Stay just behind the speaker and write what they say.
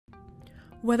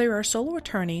Whether you're a solo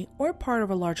attorney or part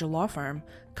of a larger law firm,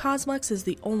 CosmoLex is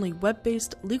the only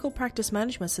web-based legal practice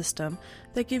management system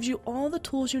that gives you all the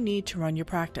tools you need to run your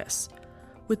practice.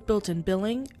 With built-in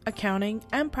billing, accounting,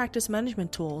 and practice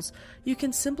management tools, you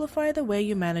can simplify the way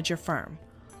you manage your firm,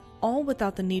 all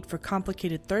without the need for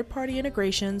complicated third-party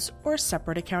integrations or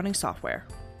separate accounting software.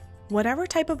 Whatever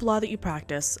type of law that you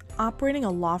practice, operating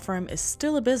a law firm is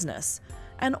still a business,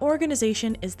 and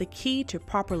organization is the key to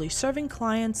properly serving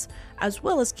clients as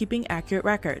well as keeping accurate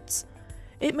records.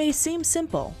 It may seem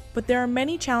simple, but there are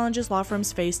many challenges law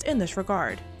firms face in this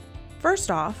regard. First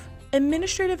off,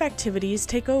 administrative activities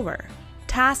take over.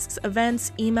 Tasks,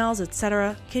 events, emails,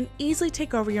 etc. can easily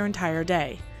take over your entire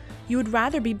day. You would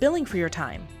rather be billing for your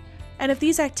time. And if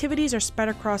these activities are spread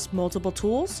across multiple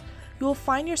tools, you will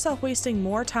find yourself wasting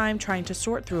more time trying to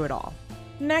sort through it all.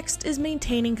 Next is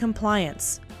maintaining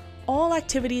compliance. All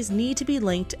activities need to be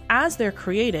linked as they're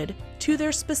created to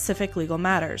their specific legal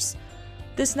matters.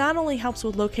 This not only helps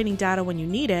with locating data when you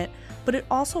need it, but it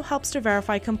also helps to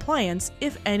verify compliance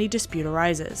if any dispute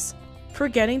arises.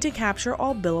 Forgetting to capture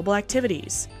all billable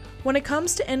activities. When it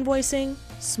comes to invoicing,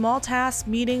 small tasks,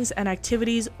 meetings, and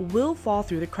activities will fall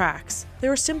through the cracks.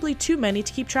 There are simply too many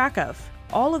to keep track of.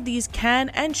 All of these can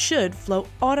and should flow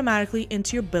automatically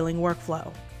into your billing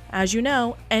workflow. As you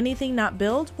know, anything not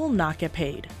billed will not get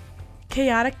paid.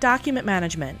 Chaotic document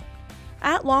management.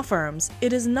 At law firms,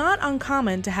 it is not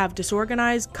uncommon to have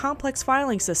disorganized, complex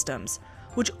filing systems,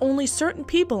 which only certain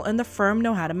people in the firm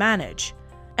know how to manage.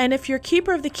 And if your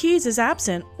keeper of the keys is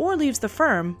absent or leaves the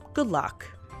firm, good luck.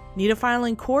 Need a file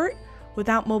in court?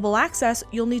 Without mobile access,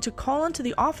 you'll need to call into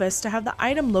the office to have the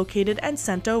item located and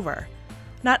sent over.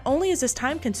 Not only is this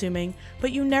time-consuming,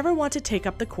 but you never want to take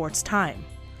up the court's time.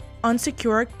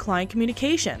 Unsecured client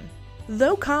communication.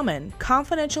 Though common,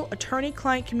 confidential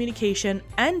attorney-client communication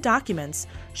and documents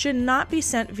should not be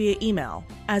sent via email,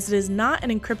 as it is not an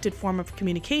encrypted form of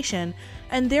communication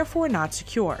and therefore not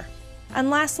secure. And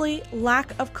lastly,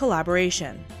 lack of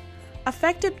collaboration.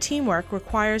 Effective teamwork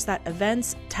requires that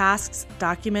events, tasks,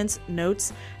 documents,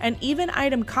 notes, and even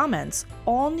item comments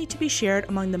all need to be shared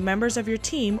among the members of your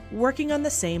team working on the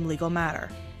same legal matter.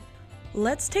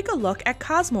 Let's take a look at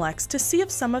CosmoLex to see if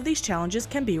some of these challenges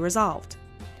can be resolved.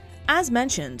 As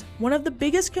mentioned, one of the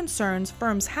biggest concerns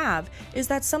firms have is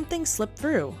that something slipped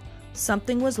through,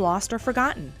 something was lost or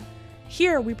forgotten.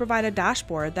 Here we provide a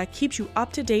dashboard that keeps you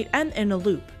up to date and in a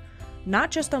loop, not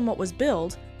just on what was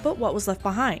billed, but what was left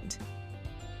behind.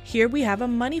 Here we have a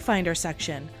Money Finder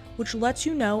section, which lets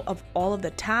you know of all of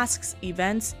the tasks,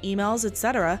 events, emails,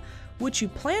 etc., which you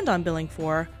planned on billing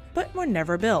for, but were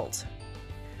never billed.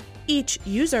 Each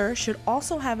user should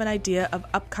also have an idea of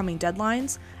upcoming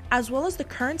deadlines, as well as the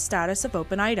current status of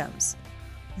open items.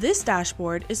 This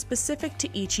dashboard is specific to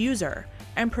each user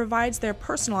and provides their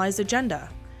personalized agenda.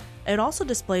 It also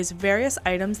displays various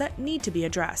items that need to be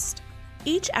addressed.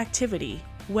 Each activity,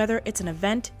 whether it's an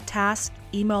event, task,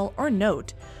 email, or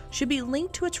note, should be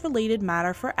linked to its related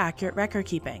matter for accurate record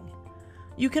keeping.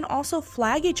 You can also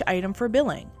flag each item for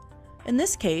billing. In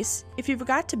this case, if you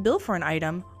forgot to bill for an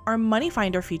item, our Money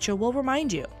Finder feature will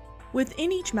remind you.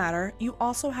 Within each matter, you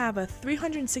also have a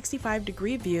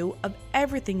 365-degree view of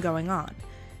everything going on,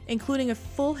 including a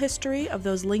full history of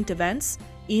those linked events,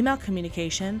 email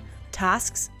communication,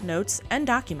 tasks, notes, and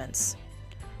documents.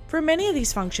 For many of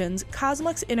these functions,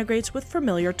 CosmoLex integrates with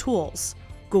familiar tools: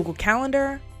 Google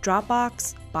Calendar,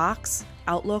 Dropbox, Box,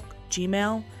 Outlook,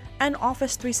 Gmail, and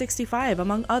Office 365,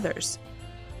 among others.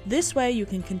 This way, you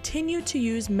can continue to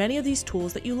use many of these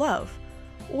tools that you love,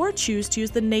 or choose to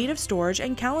use the native storage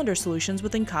and calendar solutions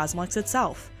within CosmoLex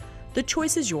itself. The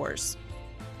choice is yours.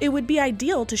 It would be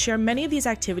ideal to share many of these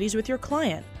activities with your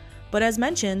client, but as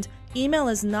mentioned, email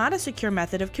is not a secure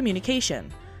method of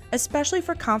communication, especially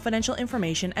for confidential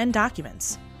information and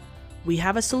documents. We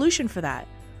have a solution for that: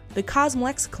 the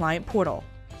CosmoLex Client Portal.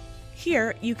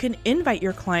 Here, you can invite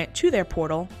your client to their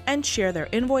portal and share their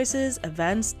invoices,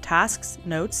 events, tasks,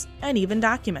 notes, and even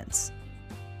documents.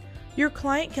 Your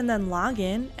client can then log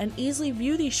in and easily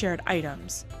view these shared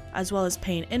items, as well as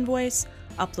pay an invoice,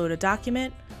 upload a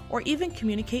document, or even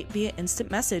communicate via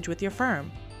instant message with your firm,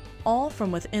 all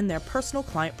from within their personal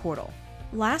client portal.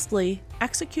 Lastly,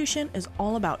 execution is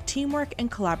all about teamwork and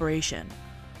collaboration.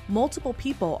 Multiple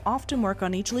people often work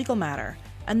on each legal matter,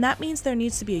 and that means there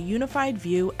needs to be a unified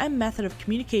view and method of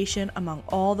communication among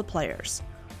all the players.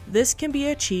 This can be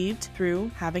achieved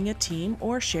through having a team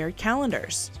or shared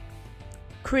calendars,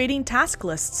 creating task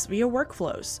lists via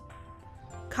workflows,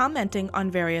 commenting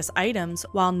on various items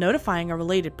while notifying a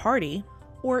related party,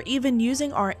 or even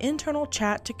using our internal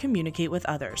chat to communicate with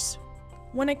others.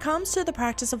 When it comes to the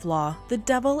practice of law, the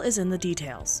devil is in the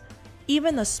details.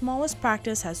 Even the smallest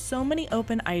practice has so many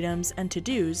open items and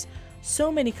to-dos,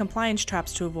 so many compliance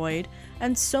traps to avoid,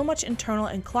 and so much internal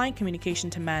and client communication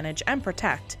to manage and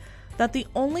protect that the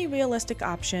only realistic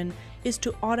option is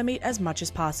to automate as much as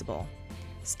possible.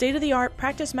 State-of-the-art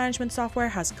practice management software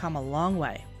has come a long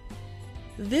way.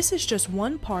 This is just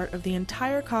one part of the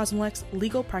entire CosmoLex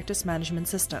legal practice management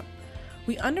system.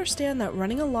 We understand that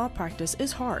running a law practice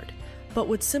is hard, but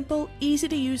with simple,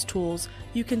 easy-to-use tools,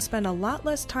 you can spend a lot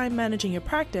less time managing your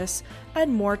practice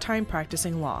and more time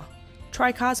practicing law.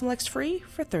 Try CosmoLex free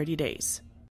for 30 days.